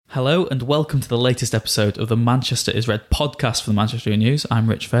Hello and welcome to the latest episode of the Manchester is Red podcast for the Manchester News. I'm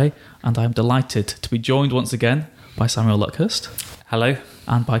Rich Fay and I'm delighted to be joined once again by Samuel Luckhurst. Hello.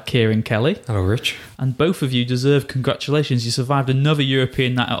 And by Kieran Kelly. Hello, Rich. And both of you deserve congratulations. You survived another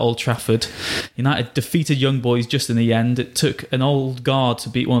European night at Old Trafford. United defeated Young Boys just in the end. It took an old guard to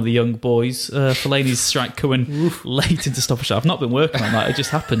beat one of the Young Boys. Fellaini's strike coming late into stoppage. I've not been working on that. It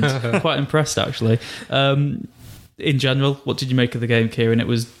just happened. Quite impressed, actually. In general, what did you make of the game, Kieran? It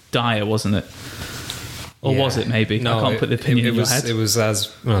was dire, wasn't it? Or was it maybe? No, I can't put the opinion in your head. It was as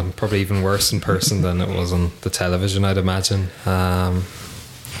probably even worse in person than it was on the television, I'd imagine. I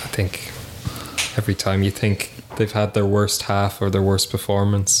think every time you think they've had their worst half or their worst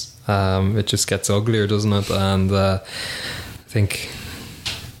performance, it just gets uglier, doesn't it? And I think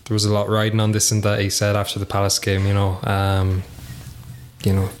there was a lot riding on this and that. He said after the Palace game, the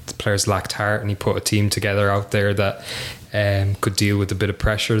players lacked heart, and he put a team together out there that could deal with a bit of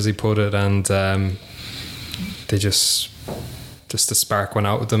pressure, as he put it, and they just the spark went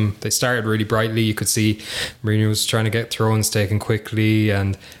out with them. They started really brightly. You could see Mourinho was trying to get throw-ins taken quickly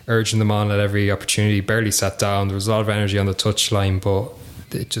and urging them on at every opportunity. Barely sat down. There was a lot of energy on the touchline, but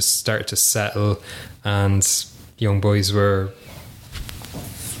it just started to settle, and Young Boys were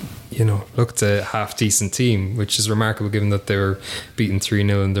looked a half-decent team, which is remarkable given that they were beaten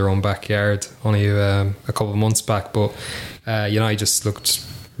 3-0 in their own backyard only a couple of months back. But United just looked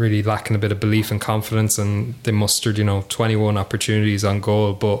really lacking a bit of belief and confidence, and they mustered 21 opportunities on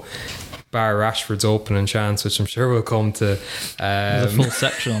goal, but bar Rashford's opening chance, which I'm sure we'll come to. There's a full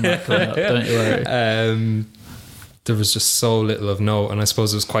section on that coming up, don't you worry. There was just so little of note, and I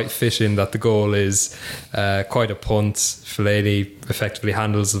suppose it was quite fitting that the goal is quite a punt. Fellaini effectively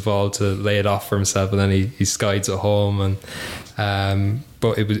handles the ball to lay it off for himself, and then he skides it home. And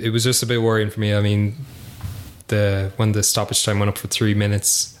but it was just a bit worrying for me. I mean, when the stoppage time went up for 3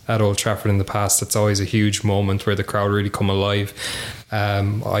 minutes at Old Trafford in the past, that's always a huge moment where the crowd really come alive.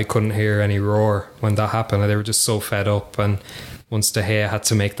 I couldn't hear any roar when that happened. They were just so fed up, and once De Gea had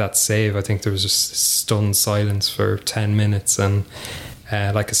to make that save, I think there was just stunned silence for 10 minutes. And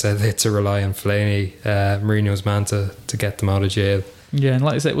like I said, they had to rely on Fellaini, Mourinho's man, to get them out of jail. Yeah, and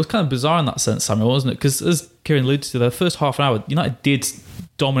like I said, it was kind of bizarre in that sense, Samuel, wasn't it? Because as Kieran alluded to, the first half an hour, United did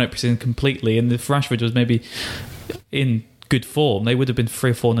dominate pressing completely, and if Rashford was maybe in good form, they would have been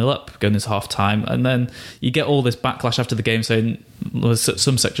 3 or 4-0 up going into half time. And then you get all this backlash after the game saying,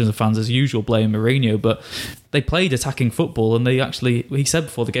 some sections of fans as usual blame Mourinho, but they played attacking football, and he said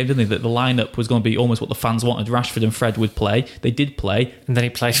before the game, didn't he, that the lineup was going to be almost what the fans wanted. Rashford and Fred would play. They did play, and then he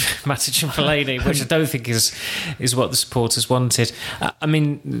played Matic and Fellaini, which I don't think is what the supporters wanted. I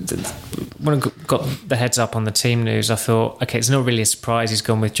mean, when I got the heads up on the team news, I thought, okay, it's not really a surprise he's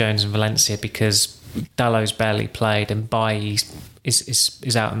gone with Jones and Valencia, because Dallow's barely played and Bailly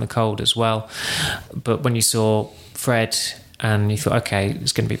is out in the cold as well. But when you saw Fred and you thought, okay,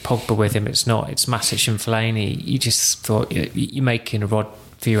 it's going to be Pogba with him, it's not, it's Matic and Fellaini, you just thought you're making a rod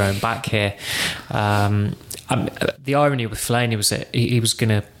for your own back here. The irony with Fellaini was that he was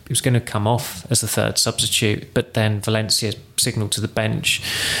going to come off as the third substitute, but then Valencia signalled to the bench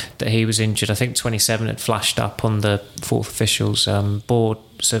that he was injured. I think 27 had flashed up on the fourth official's board,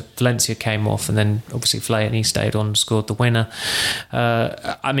 so Valencia came off, and then obviously Fellaini stayed on and scored the winner.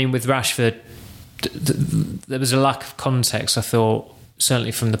 I mean, with Rashford, there was a lack of context, I thought,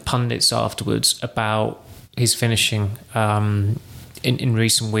 certainly from the pundits afterwards, about his finishing. In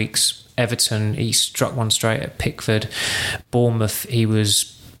recent weeks, Everton, he struck one straight at Pickford. Bournemouth, he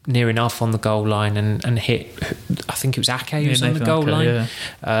was near enough on the goal line and hit, I think it was Ake who was on the goal line.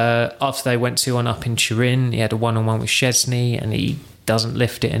 Yeah. After they went 2-1 up in Turin, he had a 1-on-1 with Szczesny, and he doesn't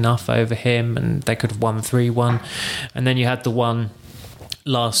lift it enough over him, and they could have won 3-1. And then you had the one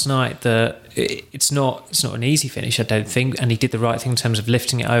last night that it's not an easy finish, I don't think, and he did the right thing in terms of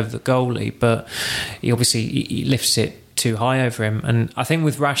lifting it over the goalie, but he lifts it too high over him. And I think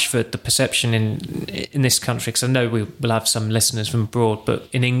with Rashford, the perception in this country, because I know we'll have some listeners from abroad, but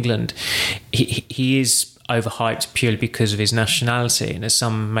in England he is overhyped purely because of his nationality. And as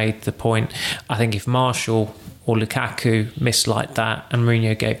some made the point, I think if Martial or Lukaku missed like that and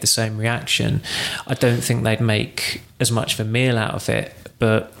Mourinho gave the same reaction, I don't think they'd make as much of a meal out of it.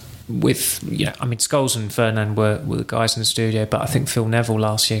 But with, I mean, Scholes and Fernand were the guys in the studio, but I think Phil Neville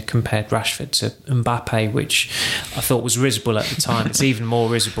last year compared Rashford to Mbappe, which I thought was risible at the time. It's even more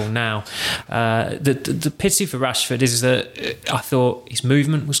risible now. The pity for Rashford is that I thought his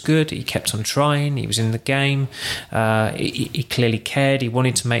movement was good. He kept on trying. He was in the game. He clearly cared. He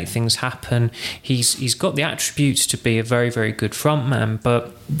wanted to make things happen. He's got the attributes to be a very, very good front man,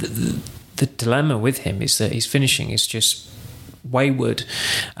 but the dilemma with him is that his finishing is just wayward.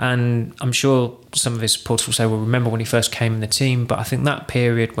 And I'm sure some of his supporters will say, well, remember when he first came in the team? But I think that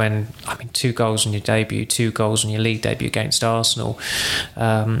period when, 2 goals on your debut, 2 goals on your league debut against Arsenal,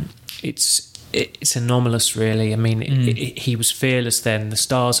 it's anomalous, really. He was fearless then. The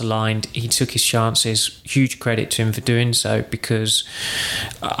stars aligned. He took his chances. Huge credit to him for doing so, because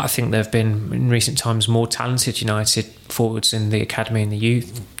I think there have been in recent times more talented United forwards in the academy and the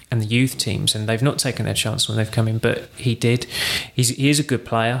youth teams, and they've not taken their chance when they've come in, but he did. He is a good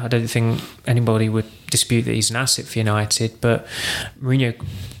player. I don't think anybody would dispute that he's an asset for United, but Mourinho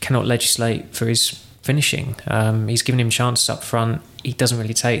cannot legislate for his finishing. He's given him chances up front. He doesn't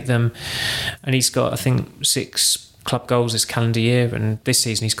really take them, and he's got, I think, 6 club goals this calendar year, and this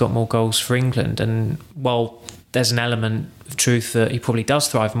season he's got more goals for England. And while there's an element of truth that he probably does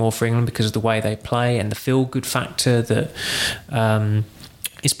thrive more for England because of the way they play and the feel-good factor that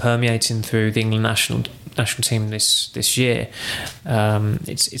is permeating through the England national team this year.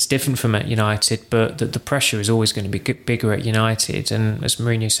 It's different from at United, but the pressure is always going to be bigger at United. And as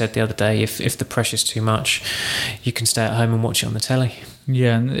Mourinho said the other day, if the pressure's too much, you can stay at home and watch it on the telly.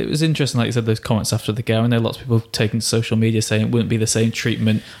 Yeah, and it was interesting, like you said, those comments after the game. I know lots of people taking to social media saying it wouldn't be the same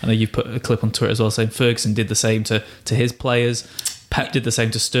treatment. I know you put a clip on Twitter as well saying Ferguson did the same to his players. Pep did the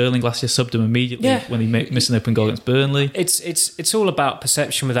same to Sterling last year, subbed him immediately when he missed an open goal against Burnley. It's all about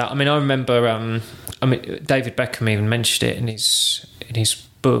perception with that. I remember David Beckham even mentioned it in his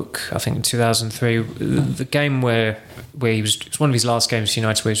book, I think in 2003, the game where he was, it's one of his last games for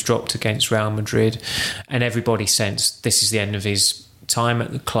United where he was dropped against Real Madrid, and everybody sensed this is the end of his time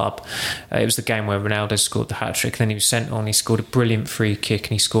at the club. It was the game where Ronaldo scored the hat-trick, then he was sent on, he scored a brilliant free kick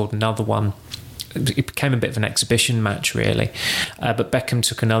and he scored another one. It became a bit of an exhibition match, really. But Beckham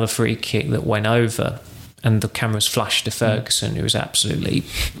took another free kick that went over, and the cameras flashed to Ferguson, who was absolutely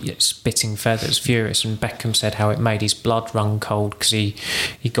spitting feathers, furious. And Beckham said how it made his blood run cold because he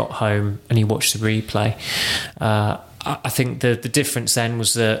got home and he watched the replay. I think the difference then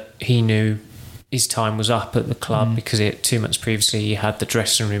was that he knew his time was up at the club because 2 months previously he had the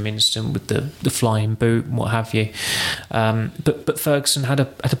dressing room incident with the flying boot and what have you. But Ferguson had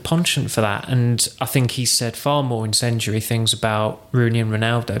a penchant for that, and I think he said far more incendiary things about Rooney and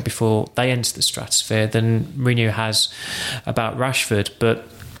Ronaldo before they entered the stratosphere than Mourinho has about Rashford. But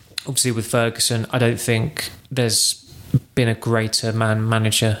obviously with Ferguson, I don't think there's been a greater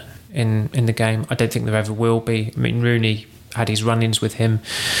manager in the game. I don't think there ever will be. Rooney had his run-ins with him,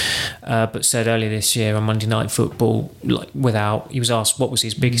 but said earlier this year on Monday Night Football, he was asked what was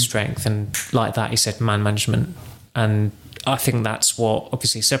his biggest strength, and like that he said man management. And I think that's what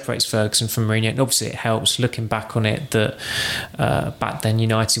obviously separates Ferguson from Mourinho, and obviously it helps looking back on it that back then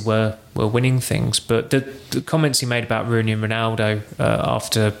United were winning things. But the comments he made about Rooney and Ronaldo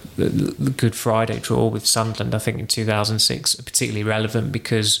after the Good Friday draw with Sunderland, I think in 2006, are particularly relevant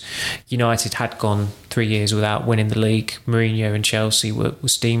because United had gone 3 years without winning the league. Mourinho and Chelsea were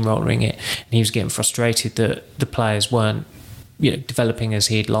steamrolling it, and he was getting frustrated that the players weren't developing as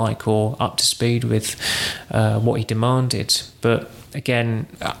he'd like or up to speed with what he demanded. But again,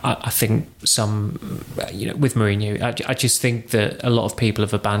 I think with Mourinho, I just think that a lot of people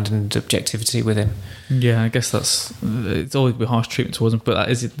have abandoned objectivity with him. Yeah, I guess it's always been harsh treatment towards him, but that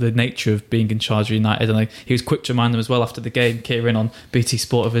is the nature of being in charge of United. And he was quick to remind them as well after the game, Kieran on BT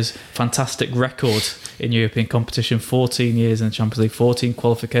Sport, of his fantastic record in European competition: 14 years in the Champions League, 14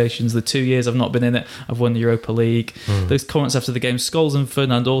 qualifications. The 2 years I've not been in it, I've won the Europa League. Those comments after the game, Scholes and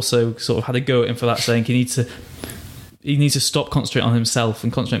Ferdinand also sort of had a go at him for that, saying he needs to stop concentrating on himself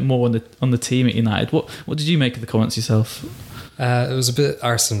and concentrate more on the team at United. What did you make of the comments yourself? It was a bit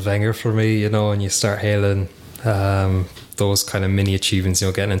Arsene Wenger for me, and you start hailing those kind of mini achievements,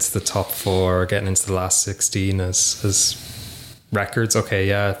 getting into the top 4, getting into the last 16 as records. Okay,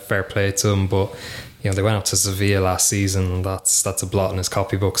 yeah, fair play to them, but they went up to Sevilla last season, and that's a blot in his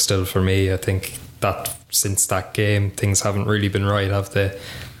copybook still for me. I think that since that game, things haven't really been right, have they?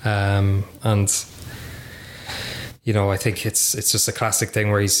 And I think it's just a classic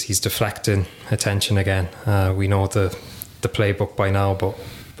thing where he's deflecting attention again. We know the playbook by now, but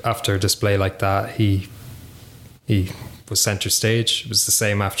after a display like that, he was centre stage. It was the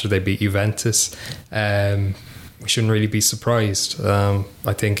same after they beat Juventus. We shouldn't really be surprised.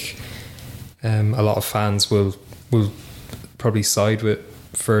 I think a lot of fans will probably side with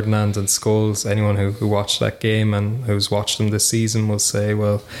Ferdinand and Scholes. Anyone who watched that game and who's watched them this season will say,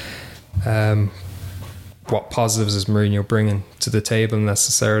 well, what positives is Mourinho bringing to the table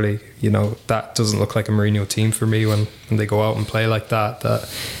necessarily? That doesn't look like a Mourinho team for me when they go out and play like that. That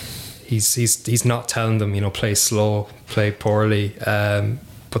he's not telling them, play slow, play poorly.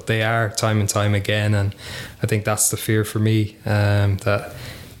 but they are time and time again, and I think that's the fear for me, that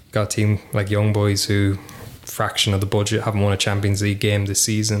got a team like Young Boys who fraction of the budget haven't won a Champions League game this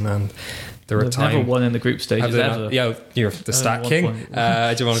season, and they've never won in the group stages ever. Yeah, you're the stat king. Do you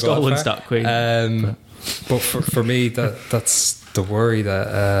want to go stolen stat queen? But for me, that's the worry,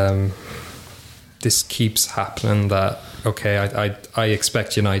 that this keeps happening. That okay, I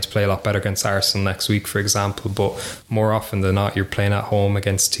expect United to play a lot better against Arsenal next week, for example, but more often than not, you're playing at home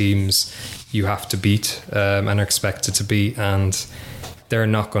against teams you have to beat and are expected to beat, and they're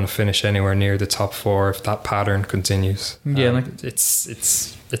not going to finish anywhere near the top 4 if that pattern continues. Yeah,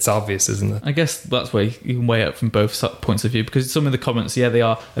 it's obvious, isn't it? I guess that's where you can weigh it from both points of view, because some of the comments, they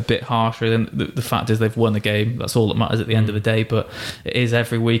are a bit harsher, and the fact is they've won a game. That's all that matters at the end of the day, but it is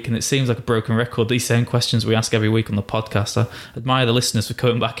every week, and it seems like a broken record. These same questions we ask every week on the podcast. I admire the listeners for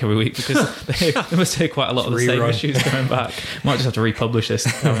coming back every week, because they must take quite a lot of the same issues coming back. Might just have to republish this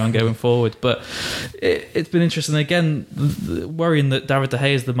and carry on going forward. But it's been interesting. Again, worrying that David De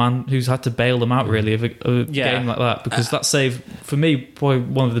Gea is the man who's had to bail them out, really, of a game like that, because that save, for me, probably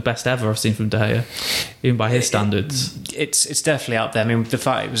one of the best ever I've seen from De Gea, even by his standards. It's definitely up there. I mean, the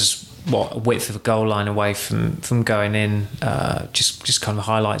fact it was a width of a goal line away from going in, just kind of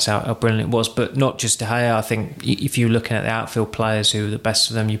highlights how brilliant it was. But not just De Gea. I think if you're looking at the outfield players who are the best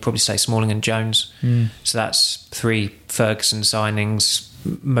of them, you probably say Smalling and Jones. So that's 3 Ferguson signings.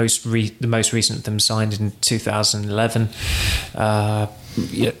 The most recent of them signed in 2011.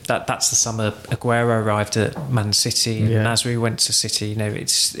 That's the summer Aguero arrived at Man City and Nasri went to City.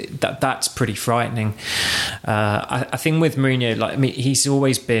 That's pretty frightening. I think with Mourinho, he's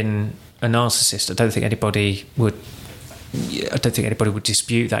always been a narcissist. I don't think anybody would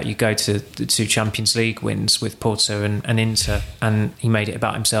dispute that. You go to the 2 Champions League wins with Porto and Inter, and he made it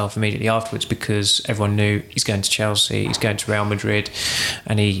about himself immediately afterwards, because everyone knew he's going to Chelsea, he's going to Real Madrid,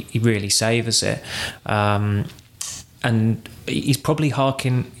 and he really savours it. And he's probably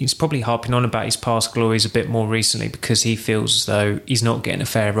harping on about his past glories a bit more recently, because he feels as though he's not getting a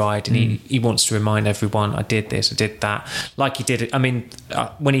fair ride, and he wants to remind everyone, I did this, I did that, like he did it. I mean,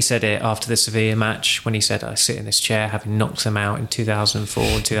 when he said it after the Sevilla match, when he said, I sit in this chair having knocked them out in 2004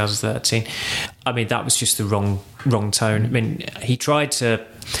 and 2013, I mean, that was just the wrong tone. I mean, he tried to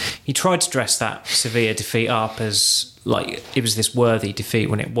dress that Sevilla defeat up as like it was this worthy defeat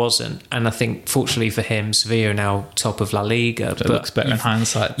when it wasn't. And I think, fortunately for him, Sevilla are now top of La Liga. It looks better in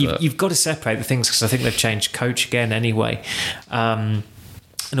hindsight. You've got to separate the things, because I think they've changed coach again anyway. And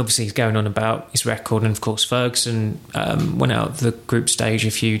obviously he's going on about his record, and of course Ferguson went out of the group stage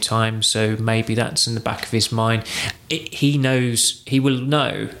a few times, so maybe that's in the back of his mind. He will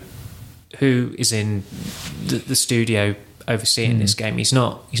know who is in the studio overseeing this game. He's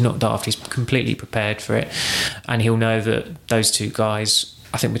not daft. He's completely prepared for it, and he'll know that those 2 guys,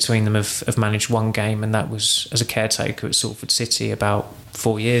 I think between them, have managed 1 game, and that was as a caretaker at Salford City about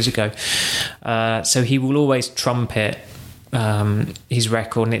 4 years ago. So he will always trumpet his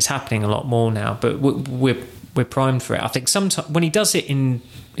record, and it's happening a lot more now, but we're primed for it. I think sometimes when he does it in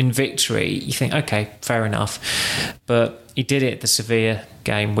victory, you think, okay, fair enough, but he did it at the Sevilla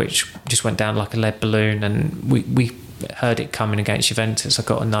game, which just went down like a lead balloon, and we heard it coming against Juventus. I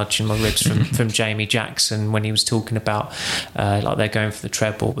got a nudge in my ribs from Jamie Jackson when he was talking about like they're going for the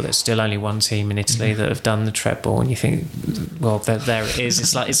treble, but there's still only 1 team in Italy that have done the treble, and you think, well, there it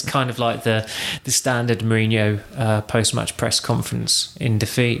is. It's kind of like the standard Mourinho post-match press conference in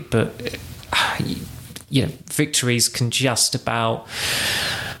defeat, but victories can just about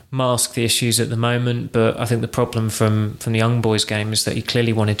mask the issues at the moment. But I think the problem from the Young Boys game is that he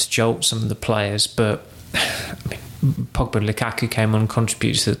clearly wanted to jolt some of the players, but I mean, Pogba and Lukaku came on and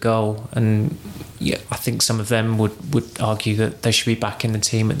contributed to the goal, and I think some of them would argue that they should be back in the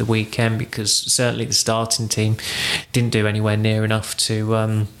team at the weekend, because certainly the starting team didn't do anywhere near enough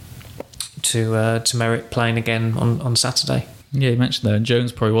to merit playing again on Saturday. Yeah, you mentioned that, and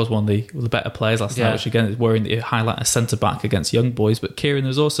Jones probably was one of the better players last night, which again is worrying that you highlight a centre-back against Young Boys. But Kieran,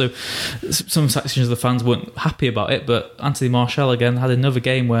 there's also some sections of the fans weren't happy about it, but Anthony Martial again had another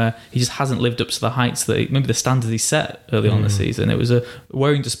game where he just hasn't lived up to the heights that maybe the standards he set early on the season. It was a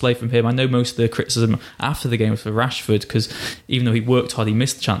worrying display from him. I know most of the criticism after the game was for Rashford, because even though he worked hard, he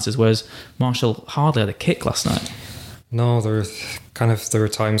missed chances, whereas Martial hardly had a kick last night. No, there were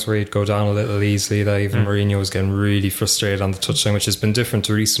times where he'd go down a little easily, that even Mourinho was getting really frustrated on the touchline, which has been different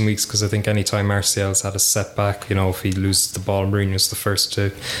to recent weeks, because I think any time Martial's had a setback, if he loses the ball, Mourinho's the first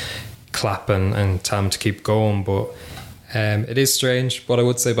to clap and tell him to keep going. But it is strange. What I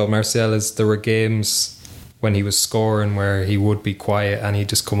would say about Martial is there were games when he was scoring where he would be quiet and he'd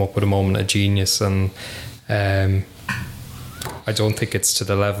just come up with a moment of genius, and I I don't think it's to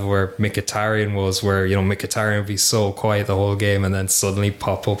the level where Mkhitaryan was, where, you know, Mkhitaryan would be so quiet the whole game and then suddenly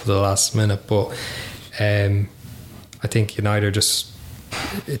pop up at the last minute. But I think United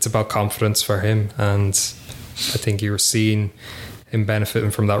it's about confidence for him, and I think you're seeing him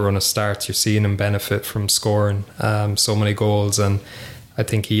benefiting from that run of starts. You're seeing him benefit from scoring so many goals, and I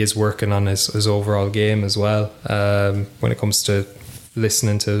think he is working on his overall game as well, when it comes to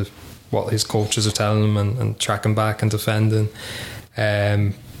listening to what his coaches are telling him and tracking back and defending.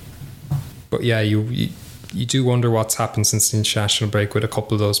 But yeah, you do wonder what's happened since the international break with a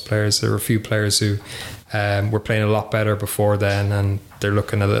couple of those players. There were a few players who were playing a lot better before then, and they're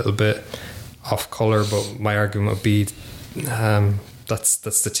looking a little bit off colour. But my argument would be that's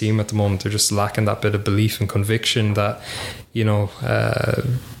the team at the moment. They're just lacking that bit of belief and conviction that, you know,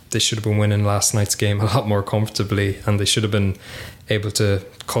 they should have been winning last night's game a lot more comfortably, and they should have been able to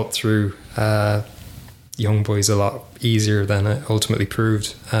cut through young boys a lot easier than it ultimately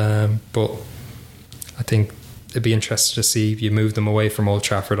proved. But I think it'd be interesting to see if you move them away from Old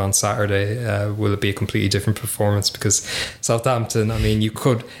Trafford on Saturday. Will it be a completely different performance? Because Southampton, I mean,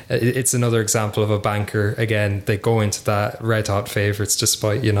 it's another example of a banker. Again, they go into that red hot favourites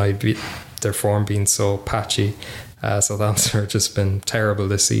despite United their form being so patchy. Southampton have just been terrible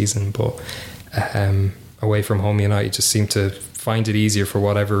this season, but away from home, United just seem to find it easier for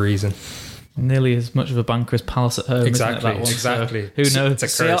whatever reason. Nearly as much of a banker as Palace at home. Exactly, isn't it, exactly. So who knows?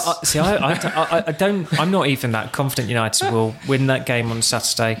 It's a curse. I don't. I'm not even that confident United will win that game on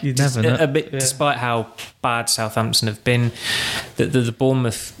Saturday. You never know. Despite how bad Southampton have been, the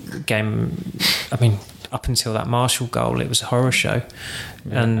Bournemouth game. I mean, up until that Marshall goal, it was a horror show.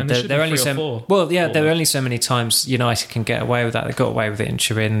 Yeah. And there are only there are only so many times United can get away with that. They got away with it in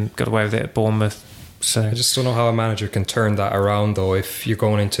Turin, got away with it at Bournemouth. So I just don't know how a manager can turn that around, though, if you're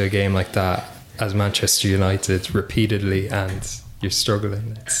going into a game like that as Manchester United repeatedly and you're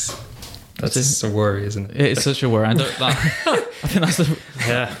struggling. That's just a worry, isn't it? It's such a worry. I think that's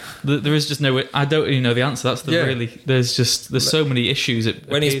there is just no way. I don't really know the answer. That's there's so many issues.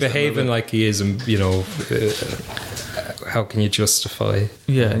 When he's behaving like he is, and how can you justify?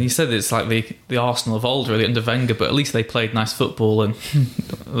 Yeah, and you said it's like the Arsenal of old, really, under Wenger, but at least they played nice football. And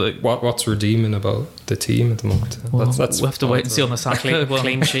what's redeeming about the team at the moment? Well, we'll have to wait and see on the side.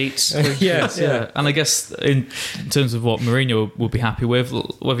 Clean sheets. Yeah. And I guess in terms of what Mourinho will be happy with,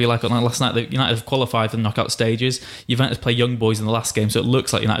 whether you like it or not, last night United have qualified for the knockout stages. Juventus play young boys in the last game, so it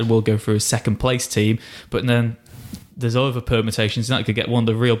looks like United will go through a second place team, but then there's other permutations. United could get one of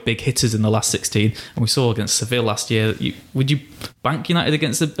the real big hitters in the last 16, and we saw against Seville last year. Would you bank United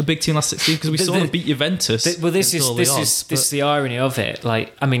against a big team last 16? Because we saw them beat Juventus. This is the irony of it.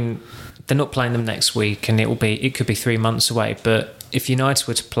 Like, I mean, they're not playing them next week, and it could be 3 months away. But if United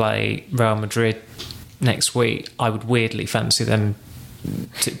were to play Real Madrid next week, I would weirdly fancy them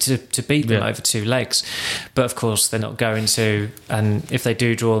to beat them over two legs. But of course they're not going to, and if they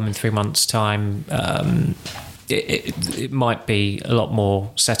do draw them in 3 months' time, it might be a lot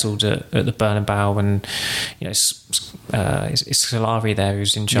more settled at the Bernabeu, and it's Solari there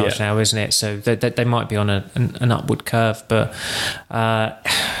who's in charge now, isn't it? So they might be on an upward curve. But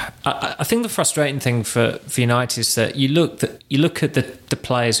I think the frustrating thing for United is that you look at the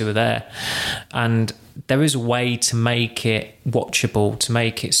players who are there, and there is a way to make it watchable, to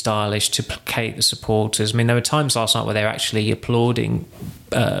make it stylish, to placate the supporters. I mean, there were times last night where they were actually applauding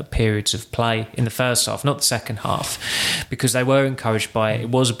periods of play in the first half, not the second half, because they were encouraged by it. It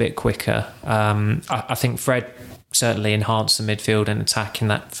was a bit quicker. I think Fred certainly enhanced the midfield and attack in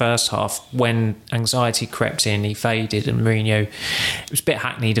that first half. When anxiety crept in, he faded, and Mourinho, it was a bit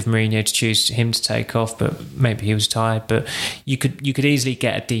hackneyed of Mourinho to choose him to take off, but maybe he was tired. But you could easily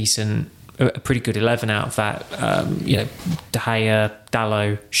get a pretty good 11 out of that. De Gea,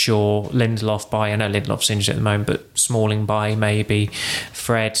 Dalot, Shaw, Lindelof I know Lindelof's injured at the moment, but Smalling maybe,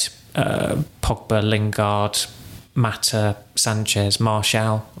 Fred, Pogba, Lingard, Mata, Sanchez,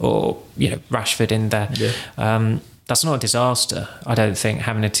 Martial, or Rashford in there. That's not a disaster, I don't think,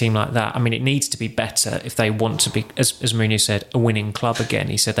 having a team like that. I mean, it needs to be better if they want to be, as Mourinho said, a winning club again.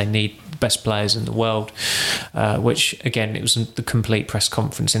 He said they need the best players in the world, which, again, it was the complete press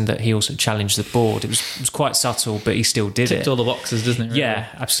conference in that he also challenged the board. It was quite subtle, but he still did Ticked all the boxes, doesn't he? Really? Yeah,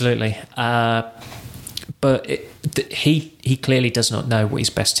 absolutely. But he clearly does not know what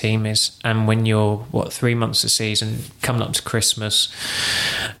his best team is. And when you're, 3 months of season, coming up to Christmas,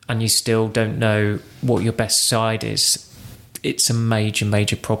 and you still don't know what your best side is, it's a major,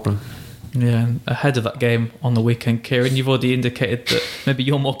 major problem. Yeah, and ahead of that game on the weekend, Kieran, you've already indicated that maybe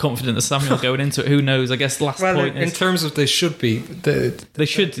you're more confident than Samuel going into it. Who knows? I guess the last point in is... terms of they should be. They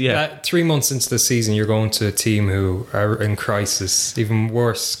should, yeah. 3 months into the season, you're going to a team who are in crisis, even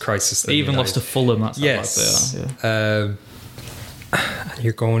worse crisis than They even United. lost to Fulham, that's how bad they are. Yeah.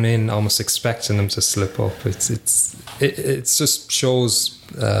 You're going in almost expecting them to slip up. It just shows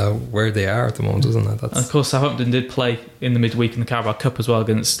where they are at the moment, doesn't it? And of course, Southampton did play in the midweek in the Carabao Cup as well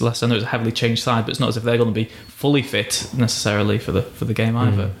against Leicester. I know it's a heavily changed side, but it's not as if they're going to be fully fit necessarily for the game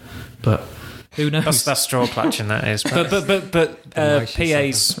either. But who knows? That's straw clutching, that is. But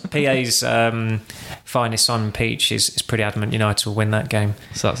PA's finest, Simon Peach, is pretty adamant United will win that game.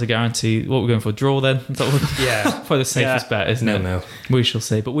 So that's a guarantee. What we're going for, a draw then? Yeah. Probably the safest bet, isn't it? No. We shall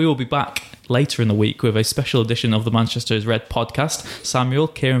see. But we will be back later in the week with a special edition of the Manchester's Red podcast. Samuel,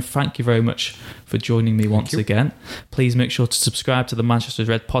 Kieran, thank you very much for joining me once again. Please make sure to subscribe to the Manchester's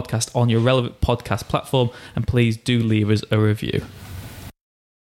Red podcast on your relevant podcast platform, and please do leave us a review.